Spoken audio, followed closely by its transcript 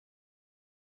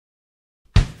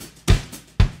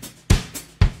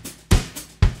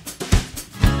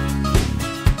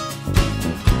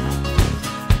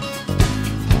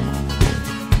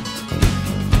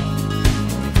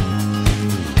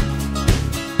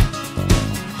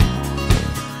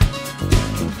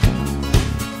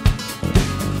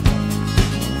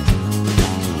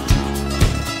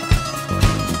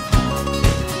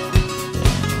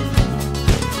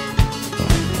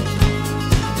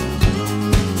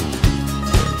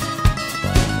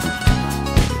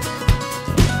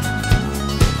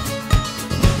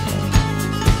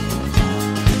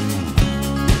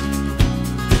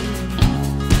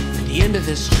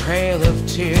trail of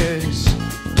tears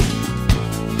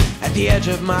at the edge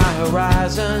of my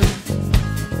horizon.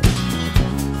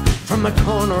 From the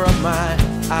corner of my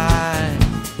eye,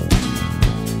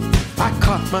 I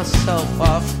caught myself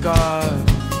off guard,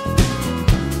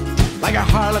 like a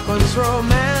harlequin's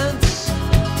romance,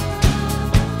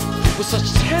 with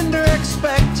such tender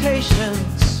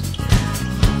expectations,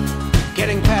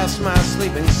 getting past my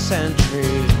sleeping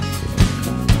sentry,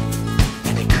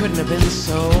 and it couldn't have been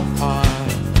so hard.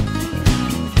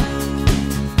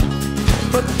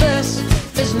 But this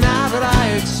is not what I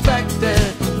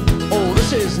expected. Oh,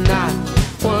 this is not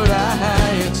what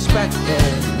I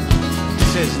expected.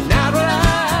 This is not what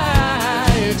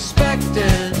I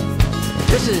expected.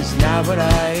 This is not what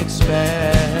I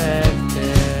expected.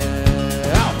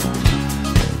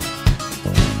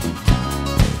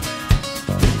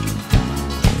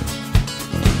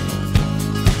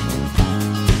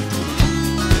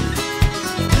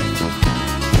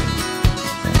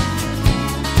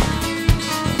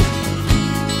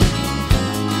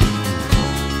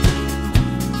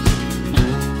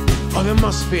 Oh, there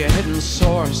must be a hidden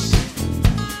source,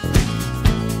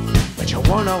 but you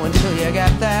won't know until you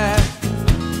get there.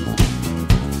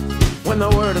 When the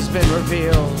word has been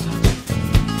revealed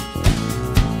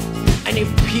and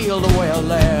you've peeled away a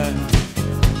layer,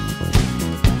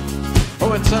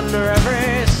 oh, it's under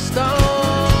every stone,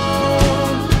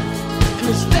 and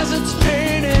this desert's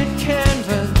painted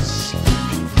canvas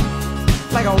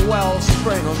like a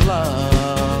wellspring of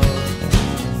love.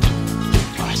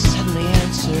 Oh, I suddenly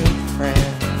answered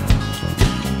prayer.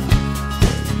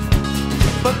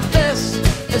 But this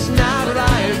is not what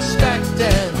I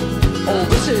expected. Oh,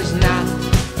 this is not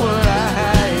what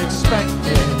I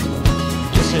expected.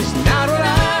 This is not what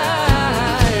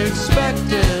I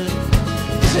expected.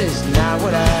 This is not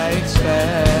what I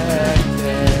expected.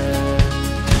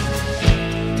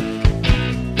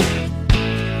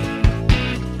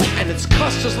 And it's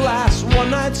Custer's last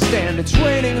one-night stand. It's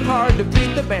raining hard to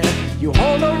beat the band. You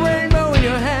hold a rainbow in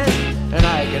your hand, and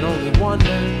I can only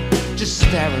wonder, just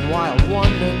staring wild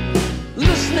wonder,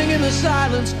 listening in the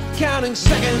silence, counting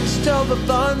seconds till the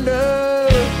thunder